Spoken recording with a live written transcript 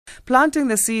planting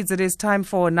the seeds it is time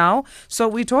for now. So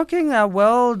we're talking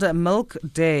World Milk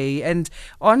Day, and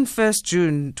on 1st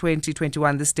June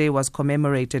 2021, this day was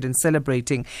commemorated and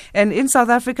celebrating. And in South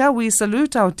Africa, we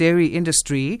salute our dairy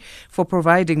industry for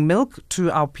providing milk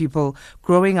to our people,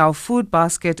 growing our food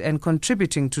basket and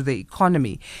contributing to the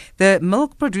economy. The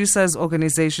Milk Producers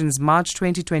Organization's March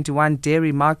 2021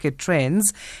 Dairy Market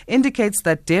Trends indicates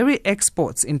that dairy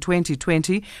exports in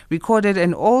 2020 recorded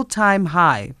an all-time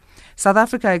high. South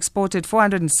Africa exported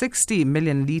 460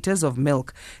 million litres of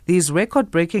milk. These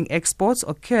record-breaking exports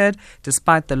occurred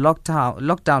despite the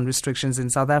lockdown restrictions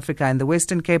in South Africa, and the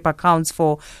Western Cape accounts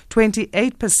for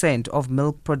 28% of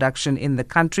milk production in the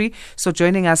country. So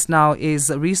joining us now is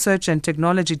Research and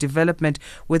Technology Development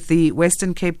with the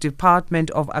Western Cape Department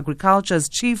of Agriculture's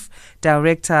Chief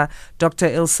Director, Dr.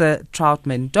 Ilse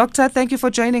Trautmann. Doctor, thank you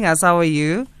for joining us. How are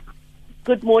you?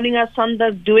 Good morning,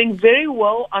 Asanda. Doing very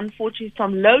well. Unfortunately,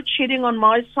 some load shedding on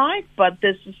my side, but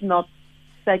this is not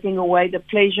taking away the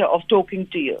pleasure of talking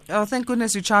to you. Oh, thank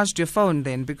goodness you charged your phone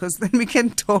then, because then we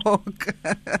can talk.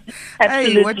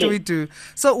 Absolutely. Hey, what do we do?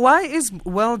 So why is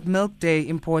World Milk Day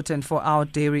important for our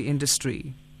dairy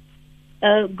industry?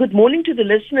 Good morning to the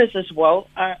listeners as well.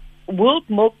 World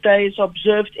Milk Day is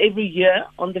observed every year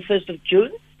on the 1st of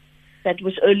June. That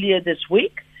was earlier this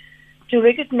week, to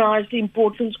recognize the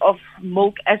importance of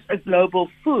milk as a global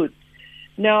food.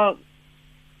 Now,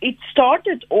 it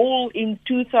started all in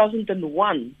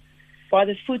 2001 by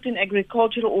the Food and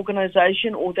Agricultural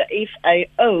Organization, or the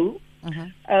FAO,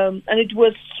 and it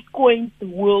was coined the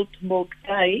World Milk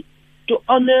Day to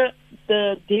honor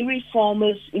the dairy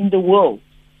farmers in the world.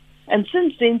 And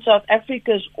since then, South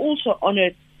Africa has also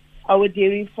honored our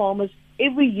dairy farmers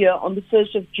every year on the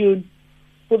 1st of June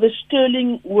for the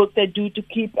sterling work they do to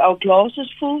keep our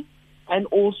glasses full, and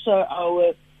also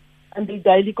the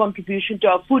daily contribution to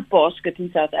our food basket in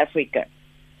South Africa.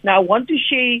 Now, I want to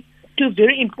share two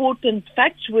very important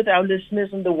facts with our listeners,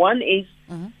 and the one is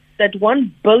that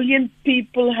 1 billion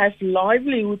people have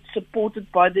livelihoods supported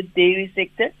by the dairy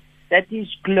sector, that is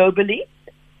globally,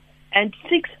 and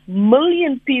 6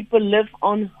 million people live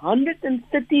on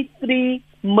 133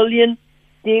 million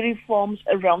dairy farms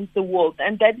around the world.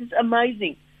 And that is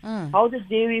amazing, how the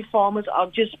dairy farmers are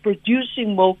just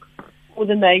producing milk for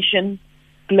the nation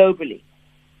globally.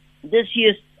 This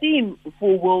year's theme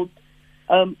for World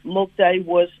Milk Day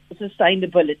was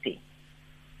sustainability.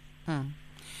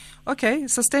 Okay,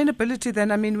 sustainability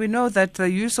then. I mean, we know that the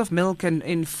use of milk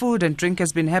in food and drink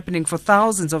has been happening for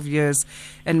thousands of years,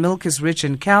 and milk is rich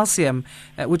in calcium,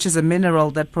 which is a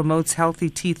mineral that promotes healthy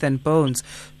teeth and bones.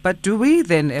 But do we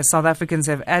then, as South Africans,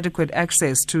 have adequate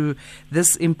access to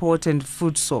this important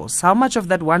food source? How much of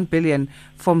that 1 billion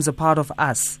forms a part of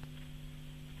us?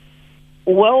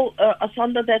 Well,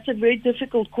 Asanda, that's a very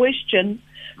difficult question.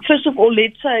 First of all,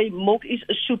 let's say milk is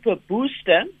a super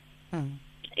booster.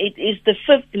 It is the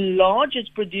 5th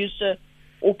largest producer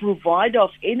or provider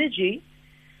of energy,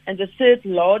 and the 3rd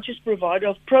largest provider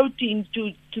of protein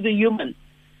to the human.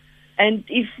 And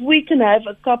if we can have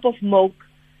a cup of milk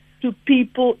to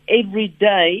people every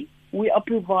day, we are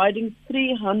providing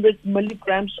 300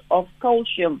 milligrams of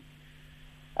calcium,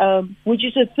 which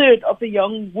is a third of a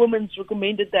young woman's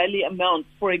recommended daily amount,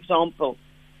 for example.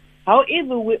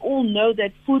 However, we all know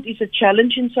that food is a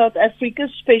challenge in South Africa,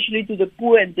 especially to the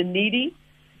poor and the needy.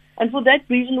 And for that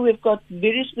reason, we've got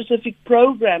very specific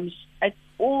programs at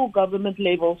all government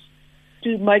levels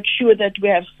to make sure that we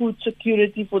have food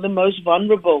security for the most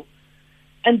vulnerable.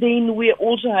 And then we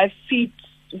also have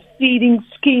feeding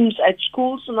schemes at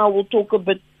schools, and I will talk a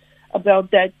bit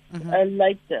about that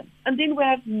later. And then we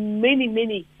have many,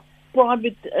 many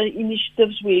private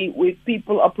initiatives where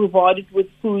people are provided with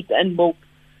food and milk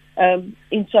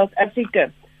in South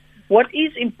Africa. What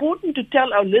is important to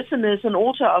tell our listeners and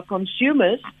also our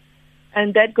consumers,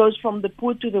 and that goes from the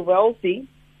poor to the wealthy,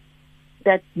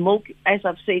 that milk, as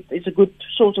I've said, is a good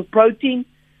source of protein,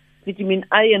 vitamin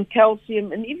A and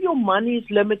calcium. And if your money is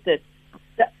limited,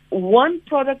 the one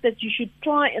product that you should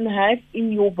try and have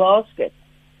in your basket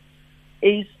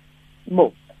is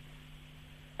milk.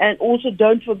 And also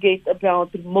don't forget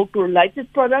about the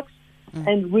milk-related products.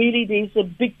 And really there's a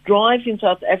big drive in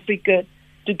South Africa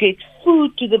to get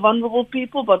food to the vulnerable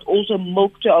people, but also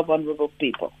milk to our vulnerable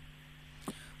people.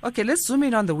 Okay, let's zoom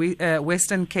in on the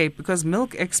Western Cape, because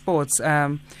milk exports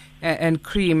and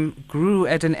cream grew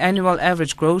at an annual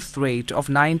average growth rate of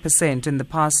 9% in the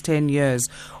past 10 years.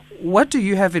 What do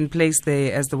you have in place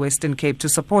there as the Western Cape to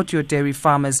support your dairy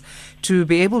farmers to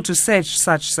be able to set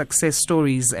such success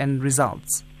stories and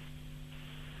results?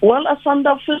 Well,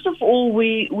 Asanda, first of all,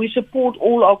 we support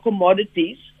all our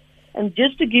commodities. And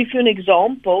just to give you an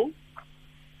example,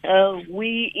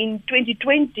 We, in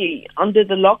 2020, under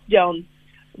the lockdown,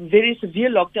 very severe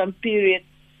lockdown period,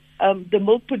 the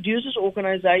Milk Producers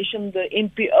Organization, the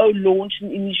MPO, launched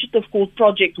an initiative called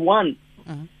Project One,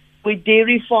 where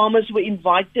dairy farmers were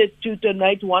invited to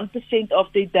donate 1% of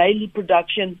their daily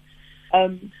production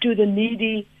to the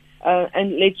needy,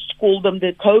 and let's call them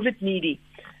the COVID needy.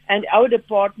 And our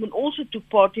department also took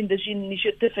part in this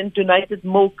initiative and donated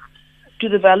milk to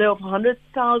the value of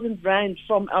 100,000 rand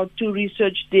from our 2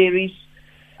 research dairies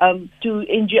to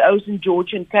NGOs in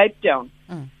Georgia and Cape Town.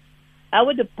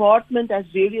 Our department has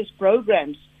various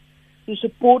programs to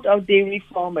support our dairy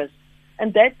farmers,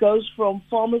 and that goes from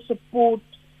farmer support,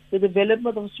 the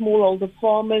development of smallholder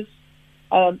farmers,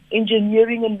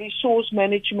 engineering and resource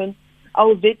management.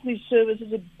 Our veterinary service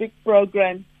is a big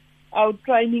program, our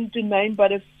training, to name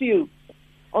but a few.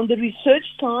 On the research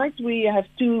side, we have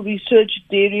 2 research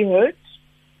dairy herds,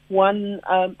 one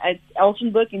at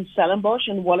Elsenburg in Stellenbosch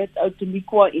and one at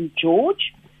Outeniqua in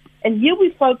George. And here we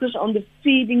focus on the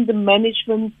feeding, the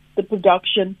management, the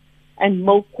production, and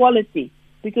milk quality,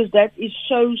 because that is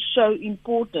so, so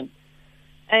important.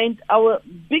 And our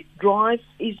big drive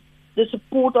is the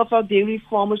support of our dairy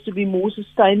farmers to be more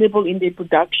sustainable in their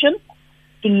production,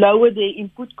 to lower their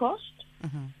input cost,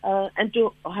 and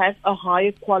to have a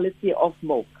higher quality of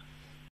milk.